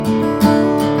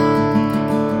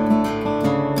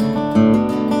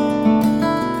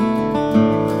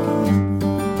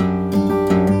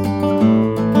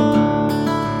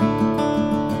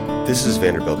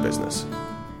Vanderbilt Business.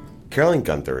 Caroline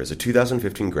Gunther is a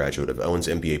 2015 graduate of Owen's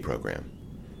MBA program,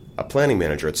 a planning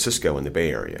manager at Cisco in the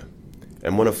Bay Area,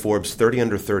 and one of Forbes 30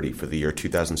 Under 30 for the year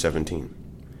 2017.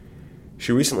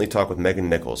 She recently talked with Megan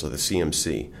Nichols of the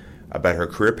CMC about her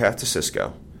career path to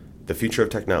Cisco, the future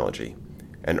of technology,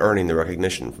 and earning the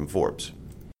recognition from Forbes.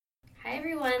 Hi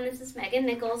everyone, this is Megan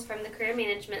Nichols from the Career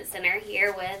Management Center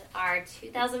here with our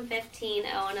 2015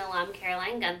 Owen alum,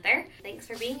 Caroline Gunther. Thanks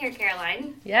for being here,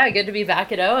 Caroline. Yeah, good to be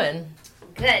back at Owen.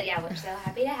 Good, yeah, we're so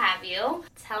happy to have you.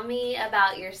 Tell me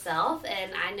about yourself,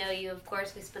 and I know you, of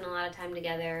course, we spent a lot of time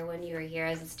together when you were here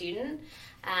as a student,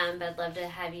 but I'd love to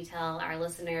have you tell our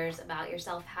listeners about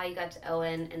yourself, how you got to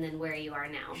Owen, and then where you are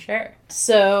now. Sure.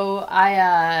 So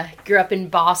I grew up in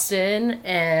Boston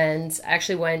and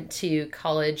actually went to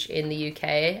college in the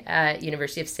UK at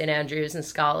University of St Andrews in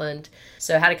Scotland.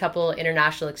 So I had a couple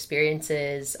international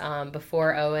experiences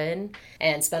before Owen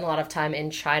and spent a lot of time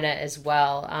in China as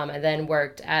well. I then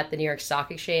worked at the New York Stock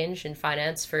Exchange in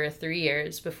finance for 3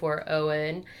 years before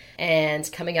Owen.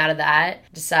 And coming out of that,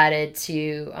 decided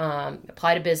to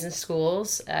apply to business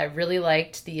schools. I really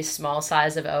liked the small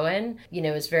size of Owen. You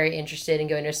know, was very interested in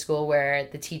going to a school where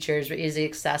the teachers were easily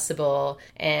accessible.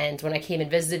 And when I came and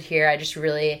visited here, I just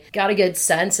really got a good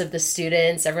sense of the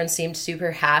students. Everyone seemed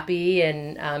super happy,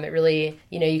 and it really,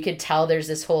 you know, you could tell there's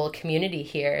this whole community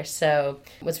here. So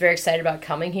was very excited about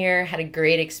coming here. Had a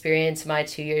great experience my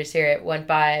 2 years here. It went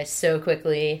by so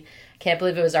quickly. Can't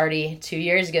believe it was already 2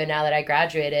 years ago now that I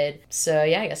graduated. So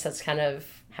yeah, I guess that's kind of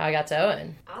how I got to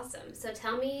Owen. Awesome. So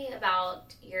tell me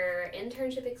about your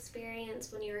internship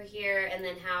experience when you were here, and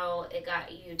then how it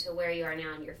got you to where you are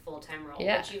now in your full-time role,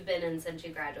 which you've been in since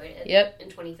you graduated in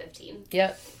 2015.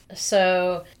 Yep.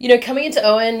 So, you know, coming into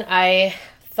Owen, I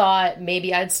thought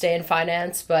maybe I'd stay in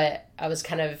finance, but I was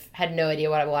had no idea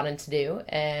what I wanted to do,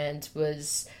 and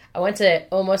I went to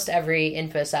almost every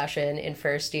info session in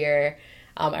first year.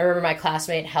 I remember my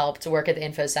classmate helped to work at the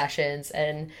info sessions,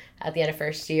 and at the end of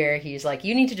first year, he was like,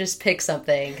 you need to just pick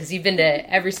something, because you've been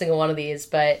to every single one of these.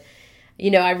 But, you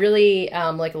know, I really,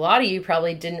 like a lot of you,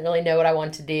 probably didn't really know what I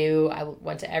wanted to do. I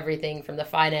went to everything from the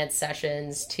finance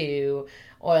sessions to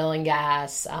oil and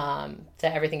gas, to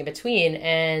everything in between.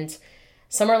 And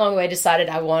somewhere along the way, decided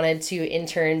I wanted to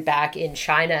intern back in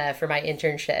China for my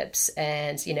internships.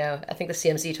 And, you know, I think the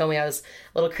CMC told me I was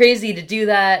a little crazy to do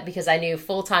that because I knew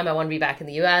full-time I wanted to be back in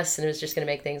the U.S. and it was just going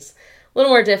to make things a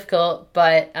little more difficult.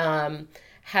 But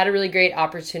had a really great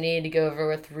opportunity to go over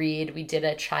with Reed. We did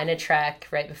a China trek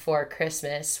right before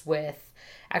Christmas with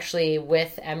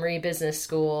Emory Business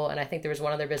School, and I think there was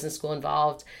one other business school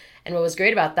involved. And what was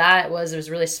great about that was it was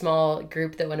a really small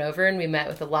group that went over, and we met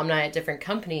with alumni at different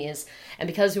companies. And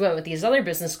because we went with these other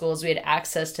business schools, we had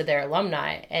access to their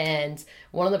alumni. And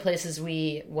one of the places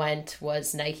we went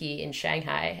was Nike in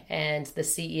Shanghai, and the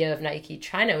CEO of Nike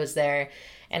China was there.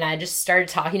 And I just started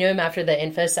talking to him after the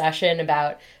info session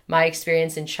about my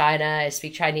experience in China. I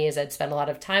speak Chinese. I'd spent a lot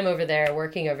of time over there,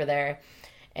 working over there.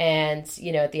 And,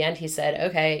 you know, at the end he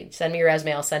said, okay, send me your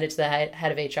resume. I'll send it to the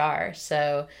head of HR.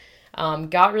 So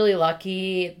got really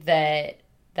lucky that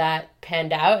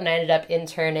panned out, and I ended up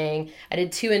interning. I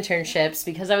did 2 internships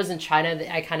because I was in China.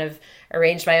 I kind of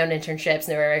arranged my own internships, and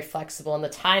they were very flexible in the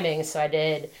timing. So I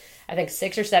did, I think,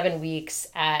 6 or 7 weeks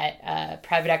at a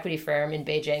private equity firm in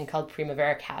Beijing called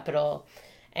Primavera Capital,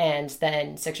 and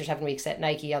then 6 or 7 weeks at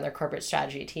Nike on their corporate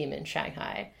strategy team in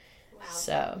Shanghai.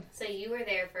 Wow. So you were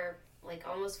there for like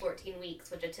almost 14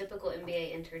 weeks, which a typical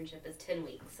MBA internship is 10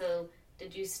 weeks. So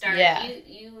did you start? Yeah.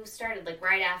 You started like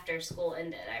right after school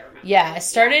ended, I remember. Yeah, I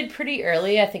started pretty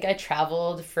early. I think I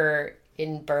traveled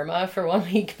in Burma for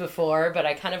 1 week before, but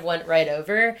I kind of went right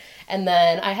over. And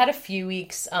then I had a few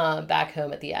weeks back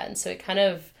home at the end. So it kind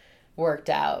of worked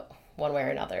out one way or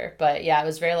another. But yeah, I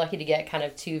was very lucky to get kind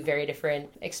of 2 very different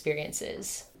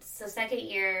experiences. So second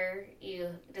year, you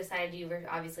decided you were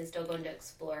obviously still going to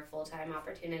explore full-time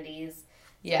opportunities. So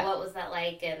yeah. What was that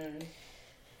like? And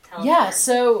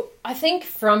so I think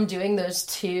from doing those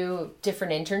 2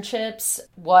 different internships,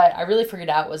 what I really figured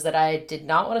out was that I did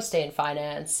not want to stay in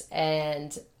finance,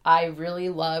 and I really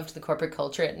loved the corporate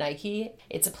culture at Nike.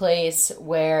 It's a place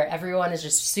where everyone is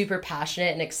just super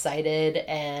passionate and excited,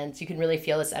 and you can really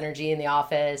feel this energy in the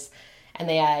office. And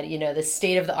they had, you know, the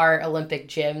state-of-the-art Olympic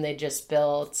gym they just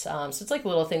built. So it's like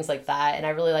little things like that. And I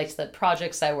really liked the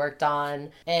projects I worked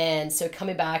on. And so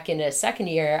coming back into second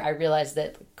year, I realized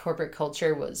that corporate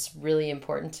culture was really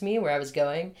important to me where I was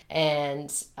going.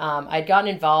 And I'd gotten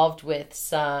involved with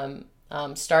some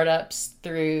startups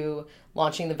through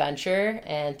launching the venture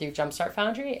and through Jumpstart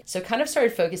Foundry. So kind of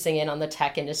started focusing in on the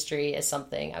tech industry as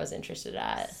something I was interested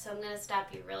at. So I'm going to stop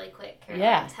you really quick, Caroline.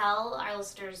 Yeah. Tell our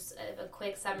listeners a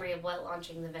quick summary of what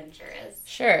Launching the Venture is.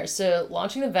 Sure. So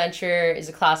Launching the Venture is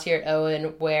a class here at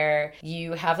Owen where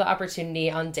you have the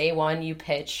opportunity on day one, you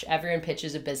pitch, everyone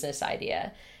pitches a business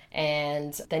idea.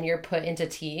 And then you're put into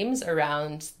teams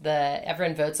around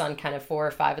everyone votes on kind of 4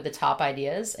 or 5 of the top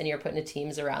ideas, and you're put into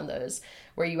teams around those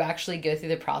where you actually go through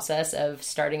the process of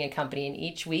starting a company. And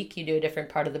each week you do a different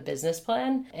part of the business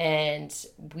plan. And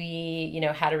we,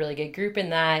 had a really good group in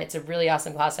that. It's a really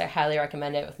awesome class. I highly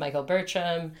recommend it with Michael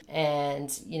Bertram.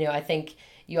 And, I think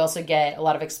you also get a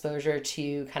lot of exposure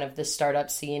to kind of the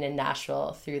startup scene in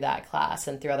Nashville through that class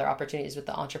and through other opportunities with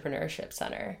the Entrepreneurship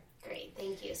Center. Great,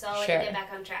 thank you. So I'll let Sure. you get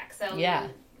back on track. So Yeah.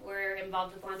 we're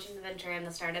involved with Launching the Venture and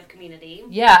the startup community.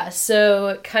 Yeah,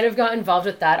 so kind of got involved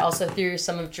with that also through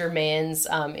some of Jermaine's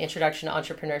Introduction to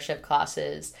Entrepreneurship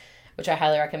classes, which I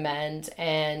highly recommend.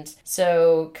 And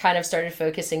so kind of started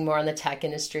focusing more on the tech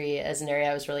industry as an area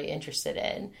I was really interested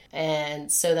in. And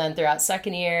so then throughout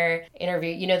second year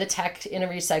interview, the tech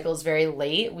interview cycle is very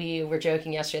late. We were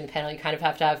joking yesterday in the panel, you kind of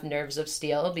have to have nerves of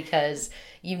steel because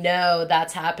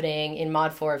that's happening in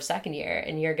Mod 4 of second year,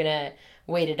 and you're going to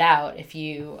wait it out if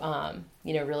you,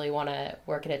 really want to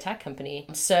work at a tech company.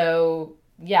 So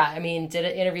yeah, did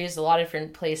interviews a lot of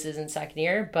different places in second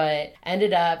year, but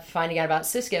ended up finding out about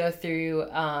Cisco through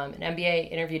an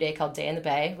MBA interview day called Day in the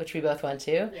Bay, which we both went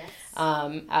to, Yes.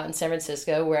 out in San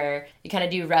Francisco, where you kind of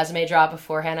do resume drop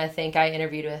beforehand. I think I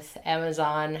interviewed with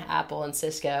Amazon, Apple, and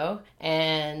Cisco,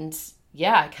 and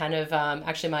yeah, kind of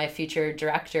actually my future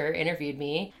director interviewed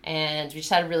me, and we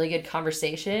just had a really good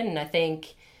conversation. And I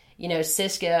think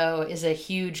Cisco is a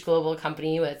huge global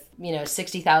company with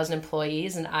 60,000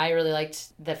 employees, and I really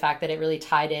liked the fact that it really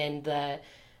tied in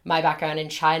my background in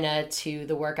China to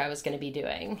the work I was going to be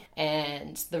doing.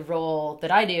 And the role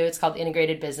that I do, it's called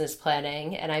Integrated Business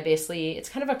Planning, and it's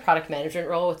kind of a product management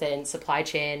role within supply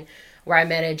chain where I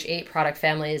manage 8 product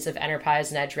families of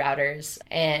enterprise and edge routers.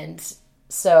 And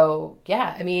so,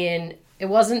 yeah, it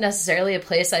wasn't necessarily a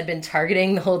place I'd been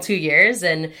targeting the whole 2 years,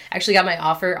 and actually got my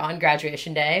offer on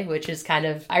graduation day, which is kind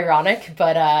of ironic,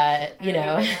 but,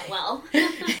 Well,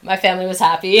 my family was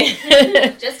happy.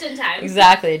 just in time.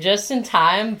 Exactly, just in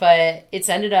time, but it's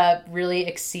ended up really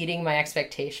exceeding my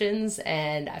expectations,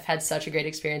 and I've had such a great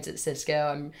experience at Cisco.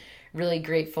 I'm really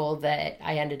grateful that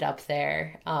I ended up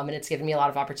there, and it's given me a lot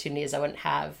of opportunities I wouldn't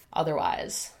have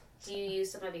otherwise. Do you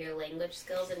use some of your language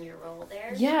skills in your role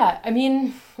there? Yeah,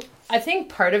 I think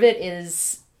part of it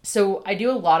is, so I do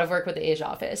a lot of work with the Asia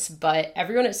office, but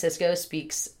everyone at Cisco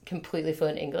speaks completely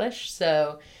fluent English.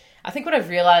 So I think what I've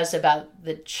realized about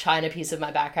the China piece of my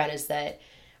background is that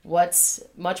what's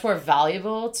much more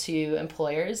valuable to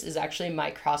employers is actually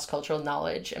my cross-cultural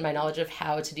knowledge and my knowledge of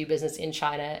how to do business in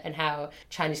China and how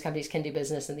Chinese companies can do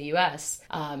business in the US,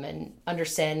 and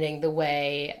understanding the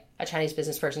way a Chinese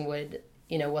business person would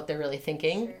what they're really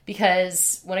thinking. Sure.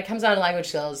 Because when it comes down to language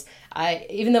skills,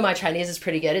 even though my Chinese is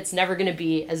pretty good, it's never going to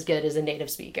be as good as a native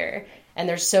speaker. And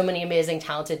there's so many amazing,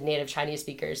 talented native Chinese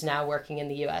speakers now working in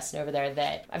the US and over there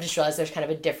that I've just realized there's kind of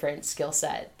a different skill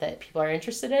set that people are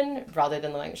interested in rather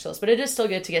than the language skills. But it is still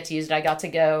good to get to use it. I got to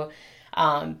go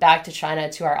back to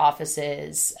China to our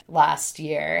offices last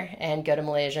year and go to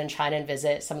Malaysia and China and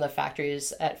visit some of the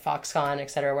factories at Foxconn,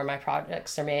 et cetera, where my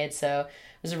products are made. So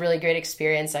it was a really great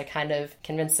experience. I kind of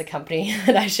convinced the company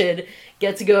that I should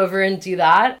get to go over and do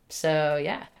that. So,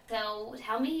 yeah. So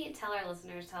tell our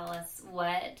listeners, tell us,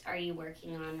 what are you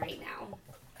working on right now?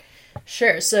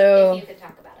 Sure. So if you could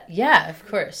talk about it. Yeah, of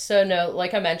course. So no,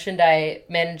 like I mentioned, I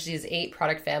manage these 8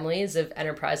 product families of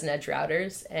enterprise and edge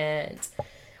routers. And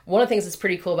one of the things that's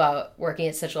pretty cool about working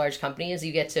at such a large company is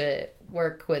you get to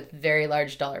work with very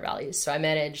large dollar values. So I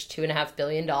manage $2.5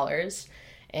 billion.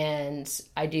 And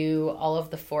I do all of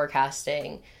the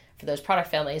forecasting for those product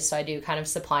families. So I do kind of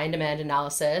supply and demand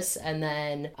analysis, and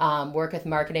then work with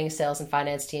marketing, sales, and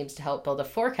finance teams to help build a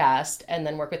forecast, and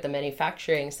then work with the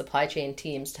manufacturing supply chain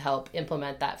teams to help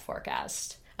implement that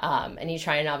forecast. And you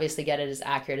try and obviously get it as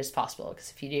accurate as possible, because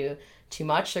if you do too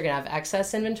much, they're going to have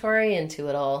excess inventory, and too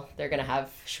little, they're going to have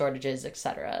shortages,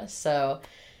 etc. So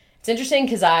it's interesting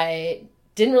because I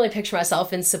didn't really picture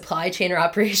myself in supply chain or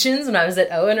operations when I was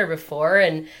at Owen or before,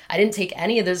 and I didn't take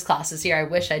any of those classes here. I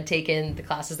wish I'd taken the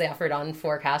classes they offered on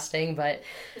forecasting, but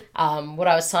what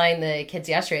I was telling the kids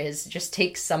yesterday is just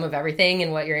take some of everything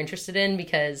and what you're interested in,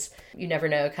 because you never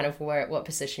know kind of what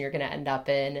position you're going to end up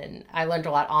in. And I learned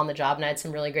a lot on the job, and I had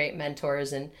some really great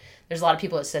mentors, and there's a lot of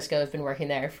people at Cisco who've been working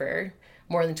there for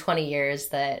more than 20 years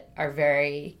that are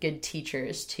very good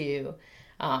teachers to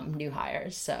new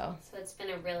hires. So it's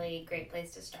been a really great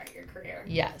place to start your career.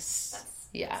 Yes.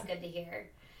 That's good to hear.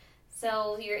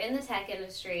 So you're in the tech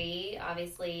industry,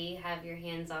 obviously have your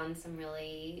hands on some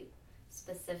really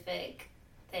specific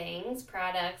things,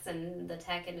 products in the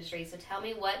tech industry. So tell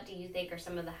me, what do you think are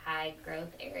some of the high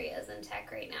growth areas in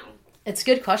tech right now? It's a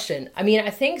good question. I mean, I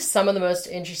think some of the most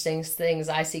interesting things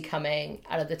I see coming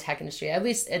out of the tech industry, at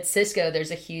least at Cisco,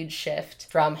 there's a huge shift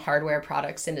from hardware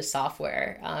products into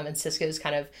software. And Cisco is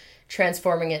kind of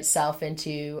transforming itself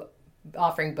into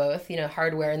offering both.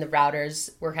 Hardware and the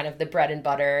routers were kind of the bread and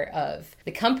butter of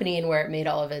the company and where it made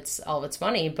all of its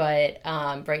money. But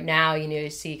right now, you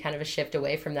see kind of a shift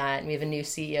away from that. And we have a new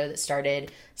CEO that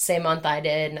started same month I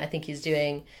did, and I think he's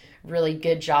doing really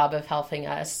good job of helping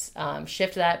us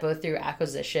shift that both through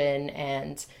acquisition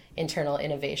and internal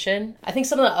innovation. I think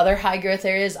some of the other high growth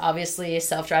areas, obviously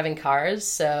self-driving cars.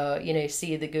 So, you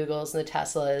see the Googles and the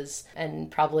Teslas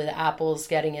and probably the Apples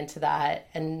getting into that.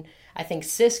 And I think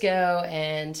Cisco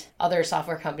and other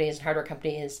software companies and hardware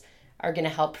companies are going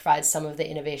to help provide some of the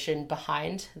innovation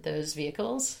behind those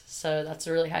vehicles. So that's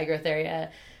a really high growth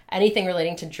area. Anything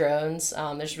relating to drones,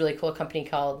 there's a really cool company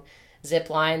called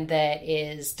Zipline that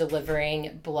is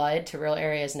delivering blood to rural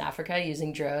areas in Africa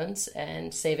using drones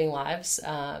and saving lives.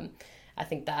 I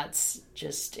think that's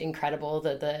just incredible,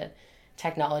 that the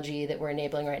technology that we're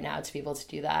enabling right now to be able to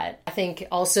do that. I think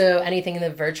also anything in the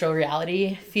virtual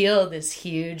reality field is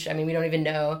huge. I mean, we don't even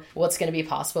know what's going to be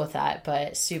possible with that,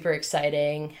 but super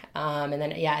exciting. And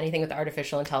then, anything with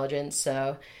artificial intelligence.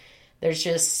 So there's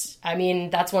just, I mean,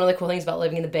 that's one of the cool things about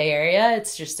living in the Bay Area.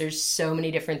 It's just, there's so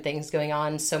many different things going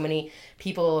on, so many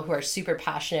people who are super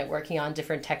passionate working on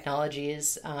different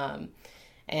technologies,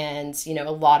 and,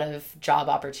 a lot of job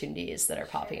opportunities that are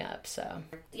popping up. So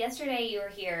yesterday you were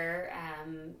here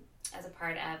as a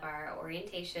part of our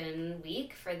orientation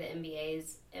week for the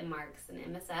MBAs, MMarks, and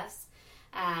MSS.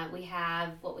 We have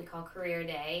what we call Career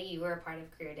Day. You were a part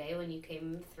of Career Day when you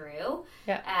came through.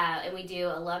 Yeah. And we do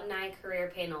alumni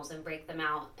career panels and break them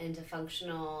out into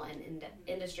functional and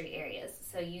industry areas.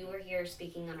 So you were here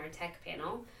speaking on our tech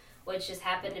panel, which just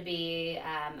happened to be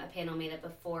a panel made up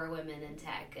of 4 women in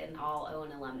tech and all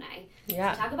Owen alumni.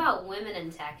 Yeah. So talk about women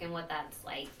in tech and what that's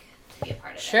like to be a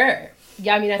part of it. Sure.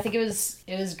 Yeah, I mean, I think it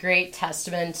was great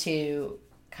testament to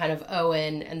kind of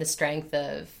Owen and the strength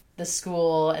of the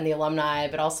school and the alumni,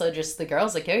 but also just the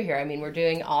girls that go here. I mean, we're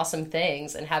doing awesome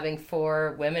things, and having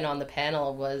 4 women on the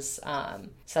panel was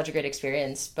such a great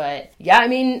experience. But yeah, I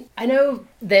mean, I know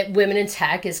that women in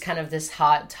tech is kind of this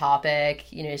hot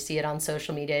topic. You see it on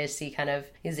social media, you see kind of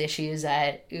these issues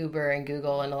at Uber and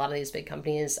Google and a lot of these big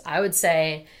companies. I would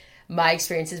say my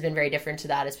experience has been very different to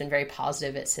that. It's been very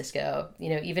positive at Cisco.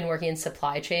 Even working in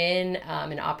supply chain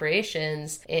and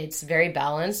operations, it's very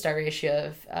balanced, our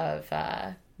ratio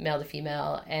of male to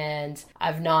female, and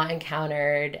I've not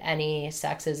encountered any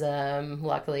sexism,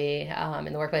 luckily,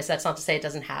 in the workplace. That's not to say it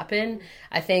doesn't happen.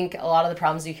 I think a lot of the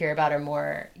problems you hear about are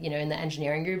more, in the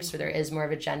engineering groups where there is more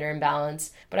of a gender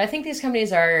imbalance. But I think these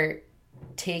companies are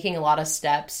taking a lot of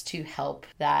steps to help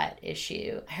that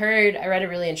issue. I read a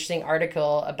really interesting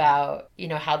article about,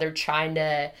 how they're trying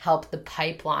to help the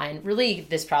pipeline. Really,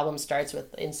 this problem starts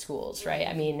in schools, right?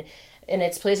 I mean, and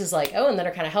it's places like Owen that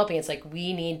are kind of helping. It's like,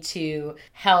 we need to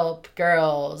help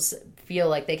girls feel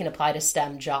like they can apply to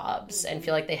STEM jobs and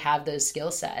feel like they have those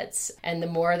skill sets. And the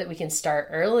more that we can start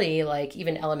early, like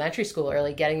even elementary school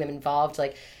early, getting them involved,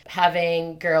 like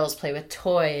having girls play with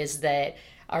toys that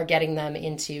are getting them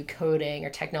into coding or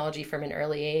technology from an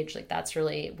early age, like that's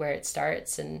really where it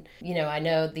starts. And, I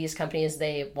know these companies,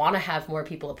 they want to have more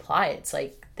people apply. It's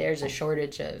like there's a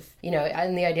shortage of,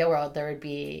 in the ideal world, there would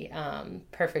be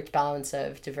perfect balance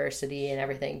of diversity and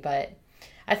everything. But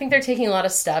I think they're taking a lot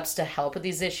of steps to help with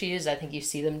these issues. I think you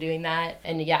see them doing that.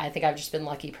 And yeah, I think I've just been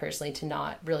lucky personally to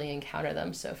not really encounter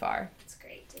them so far. That's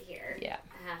great to hear. Yeah.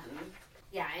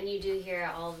 Yeah, and you do hear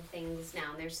all the things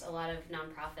now. There's a lot of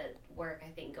nonprofit work, I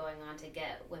think, going on to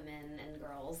get women and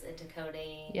girls into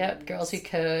coding. Yep, Girls Who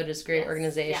Code is a great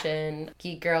organization. Yeah.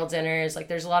 Geek Girl Dinners. Like,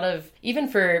 there's a lot of, even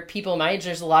for people my age,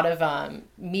 there's a lot of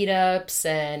meetups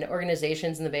and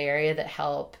organizations in the Bay Area that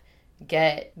help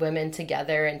get women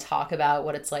together and talk about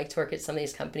what it's like to work at some of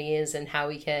these companies and how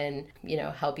we can,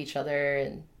 help each other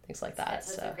and things like that.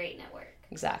 So it's a great network.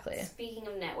 exactly. Speaking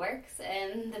of networks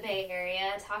in the Bay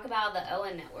Area, talk about the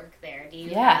Owen network there. Do you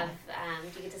Yeah.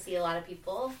 do you get to see a lot of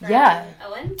people from Yeah.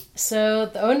 Owen? So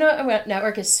the Owen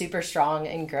network is super strong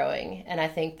and growing, and I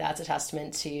think that's a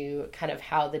testament to kind of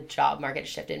how the job market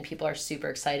shifted, and people are super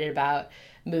excited about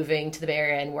moving to the Bay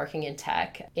Area and working in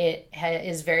tech. It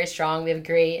is very strong. We have a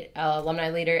great alumni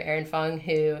leader, Aaron Fung,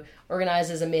 who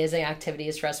organizes amazing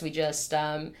activities for us. We just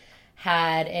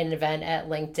had an event at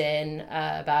LinkedIn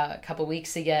about a couple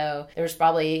weeks ago. There was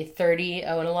probably 30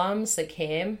 Owen alums that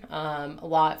came, a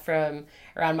lot from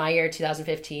around my year,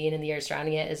 2015, and the year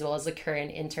surrounding it, as well as the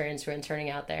current interns who are interning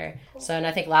out there. Cool. So, and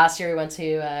I think last year we went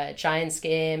to a Giants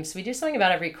game. So we do something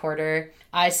about every quarter.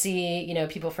 I see,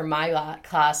 people from my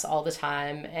class all the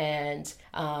time, and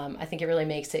I think it really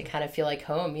makes it kind of feel like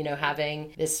home,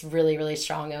 having this really, really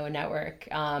strong Owen network.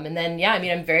 And then,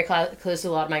 I'm very close to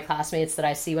a lot of my classmates that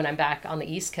I see when I'm back on the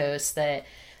East Coast. That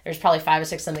there's probably 5 or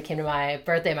 6 of them that came to my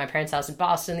birthday at my parents' house in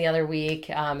Boston the other week,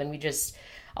 and we just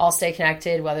all stay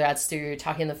connected, whether that's through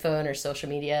talking on the phone or social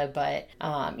media. But,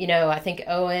 I think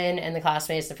Owen and the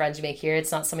classmates, the friends you make here,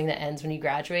 it's not something that ends when you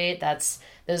graduate.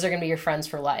 Those are going to be your friends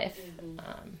for life.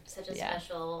 Mm-hmm. Such a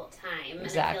special time.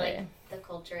 Exactly. And I feel like the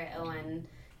culture at Owen,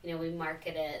 we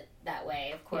market it that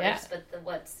way, of course, but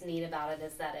what's neat about it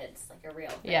is that it's like a real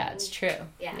thing. Yeah, it's true.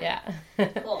 Yeah.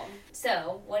 Cool.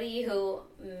 So, what do you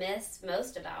miss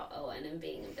most about Owen and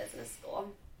being in business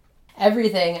school?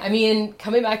 Everything. I mean,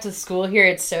 coming back to the school here,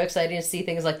 it's so exciting to see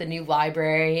things like the new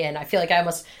library, and I feel like I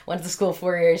almost went to school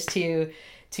 4 years too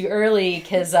early,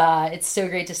 because it's so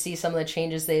great to see some of the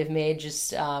changes they've made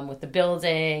just with the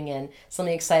building and some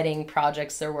of the exciting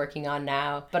projects they're working on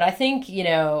now. But I think,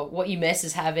 what you miss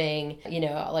is having,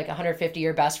 like 150 of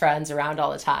your best friends around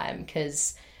all the time,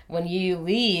 because when you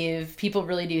leave, people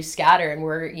really do scatter, and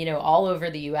we're, all over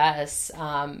the U.S.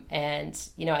 And,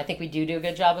 I think we do a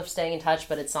good job of staying in touch,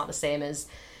 but it's not the same as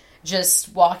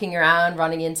just walking around,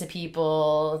 running into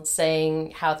people,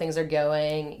 saying how things are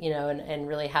going, and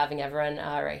really having everyone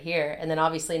right here. And then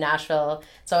obviously Nashville,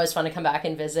 it's always fun to come back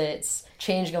and visit. It's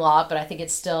changing a lot, but I think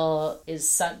it still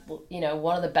is,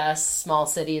 one of the best small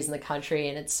cities in the country,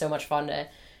 and it's so much fun to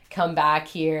come back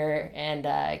here and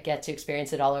get to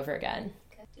experience it all over again.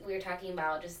 We were talking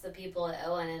about just the people at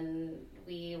Owen, and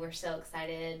we were so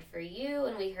excited for you,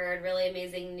 and we heard really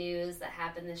amazing news that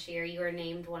happened this year. You were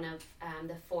named one of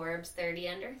the Forbes 30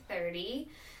 under 30.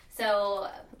 So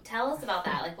tell us about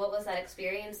that. Like, what was that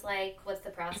experience like? What's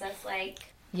the process like?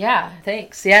 Yeah,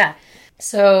 thanks. Yeah.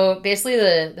 So basically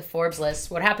the Forbes list,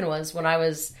 what happened was when I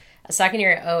was a second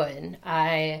year at Owen,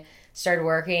 I started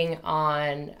working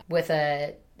with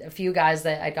a few guys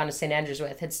that I'd gone to St. Andrews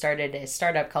with, had started a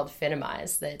startup called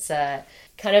Finimize. That's a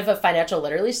kind of a financial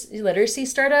literacy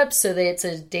startup. So that it's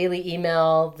a daily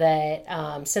email that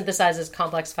synthesizes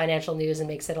complex financial news and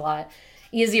makes it a lot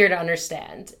easier to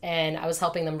understand. And I was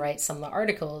helping them write some of the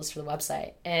articles for the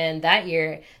website. And that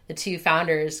year, the 2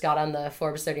 founders got on the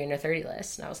Forbes 30 under 30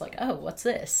 list. And I was like, oh, what's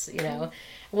this?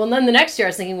 Well, and then the next year I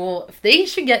was thinking, well, if they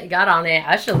should got on it,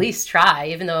 I should at least try,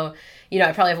 even though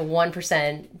I probably have a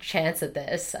 1% chance at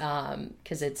this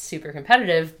because it's super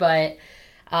competitive. But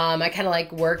I kind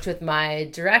of worked with my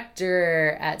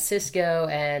director at Cisco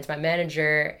and my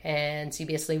manager, and you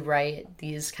basically write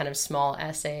these kind of small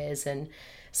essays and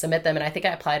submit them. And I think I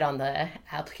applied on the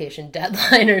application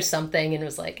deadline or something and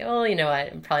was like, oh, you know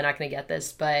what, I'm probably not going to get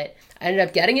this. But I ended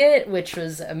up getting it, which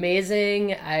was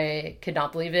amazing. I could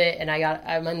not believe it. And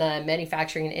I'm in the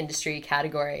manufacturing and industry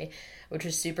category, which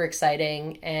was super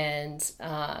exciting. And,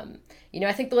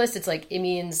 I think the list, it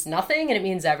means nothing and it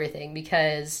means everything,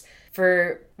 because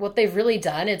for what they've really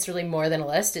done, it's really more than a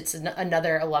list. It's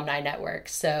another alumni network.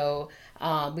 So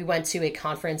we went to a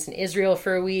conference in Israel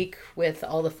for a week with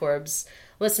all the Forbes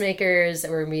list makers.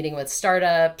 We're meeting with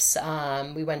startups.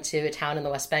 We went to a town in the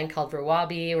West Bank called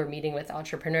Rawabi. We're meeting with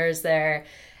entrepreneurs there.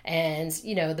 And,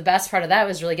 the best part of that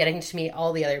was really getting to meet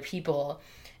all the other people.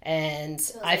 And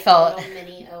so I felt, a little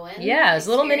mini Owen. Yeah, it was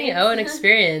a little mini Owen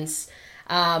experience.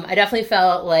 I definitely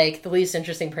felt like the least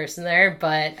interesting person there,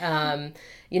 but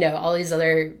all these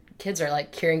other kids are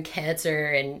curing cancer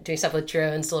and doing stuff with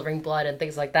drones, delivering blood and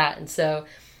things like that. And so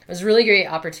it was a really great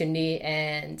opportunity,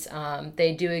 and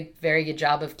they do a very good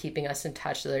job of keeping us in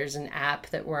touch. So there's an app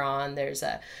that we're on, there's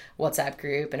a WhatsApp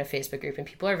group and a Facebook group, and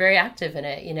people are very active in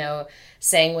it,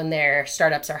 saying when their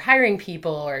startups are hiring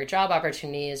people or job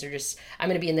opportunities, or just, I'm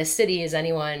going to be in this city, is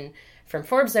anyone from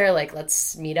Forbes there?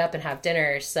 Let's meet up and have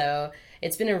dinner. So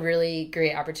it's been a really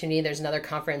great opportunity. There's another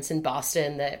conference in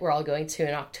Boston that we're all going to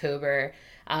in October,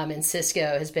 and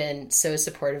Cisco has been so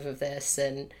supportive of this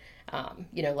and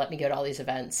let me go to all these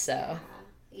events. So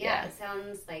Yeah, it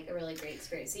sounds like a really great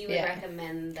experience. So you would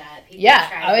recommend that people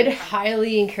try I would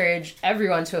highly encourage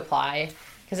everyone to apply,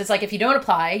 because it's like if you don't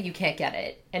apply, you can't get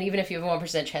it. And even if you have a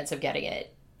 1% chance of getting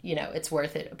it, you know, it's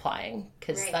worth it applying,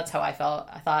 because that's how I felt.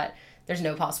 I thought there's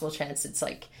no possible chance. It's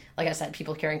like I said,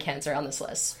 people curing cancer on this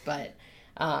list, but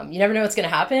you never know what's going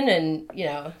to happen, and you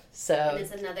know, so and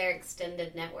it's another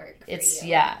extended network for it's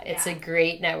you. It's a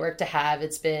great network to have.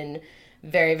 It's been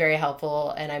very, very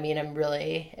helpful, and I mean, I'm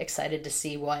really excited to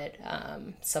see what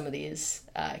some of these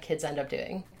kids end up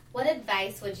doing. What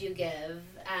advice would you give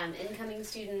incoming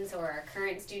students or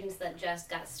current students that just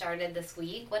got started this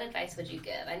week? What advice would you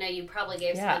give? I know you probably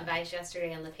gave some advice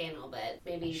yesterday on the panel, but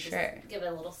maybe you just give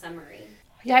a little summary.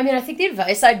 Yeah, I mean, I think the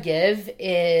advice I'd give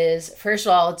is, first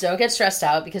of all, don't get stressed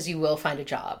out, because you will find a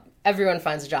job. Everyone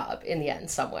finds a job in the end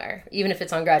somewhere, even if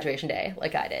it's on graduation day,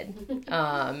 like I did.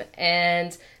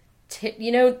 And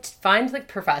find like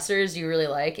professors you really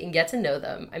like and get to know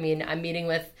them. I mean, I'm meeting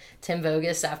with Tim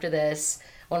Vogus after this,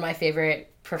 one of my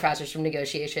favorite professors from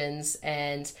negotiations,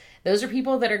 and those are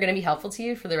people that are going to be helpful to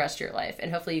you for the rest of your life,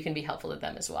 and hopefully you can be helpful to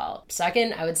them as well.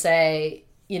 Second, I would say,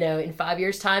 you know, in 5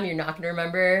 years' time, you're not going to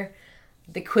remember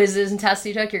the quizzes and tests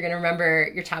you took. You're going to remember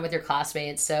your time with your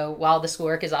classmates. So while the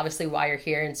schoolwork is obviously why you're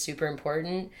here and super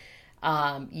important,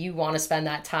 you want to spend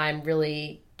that time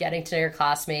really getting to know your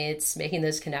classmates, making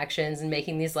those connections, and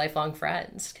making these lifelong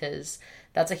friends, because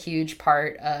that's a huge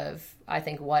part of, I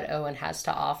think, what Owen has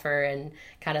to offer and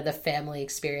kind of the family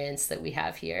experience that we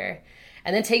have here.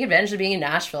 And then take advantage of being in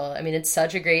Nashville. I mean, it's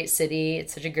such a great city.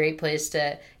 It's such a great place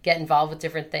to get involved with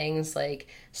different things like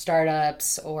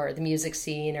startups or the music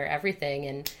scene or everything.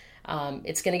 And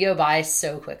it's going to go by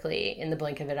so quickly. In the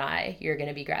blink of an eye, you're going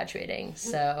to be graduating.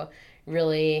 So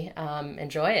really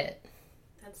enjoy it.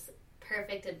 That's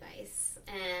perfect advice.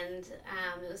 And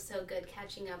it was so good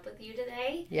catching up with you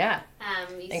today. Yeah.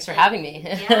 Thanks for having me.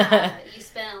 You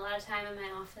spent a lot of time in my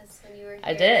office when you were here.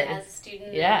 I did. As a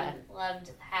student. Yeah. And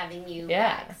loved having you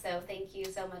back. So thank you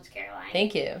so much, Caroline.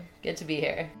 Thank you. Good to be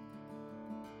here.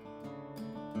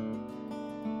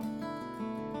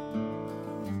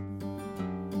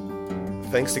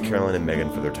 Thanks to Caroline and Megan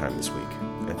for their time this week.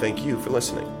 And thank you for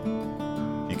listening.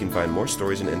 You can find more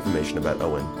stories and information about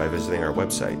Owen by visiting our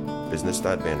website,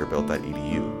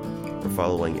 business.vanderbilt.edu, or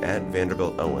following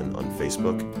 @VanderbiltOwen on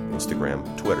Facebook, Instagram,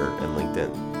 Twitter, and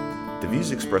LinkedIn. The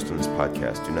views expressed on this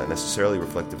podcast do not necessarily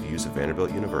reflect the views of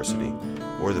Vanderbilt University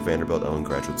or the Vanderbilt Owen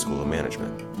Graduate School of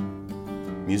Management.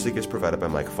 Music is provided by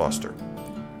Mike Foster.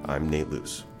 I'm Nate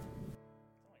Luce.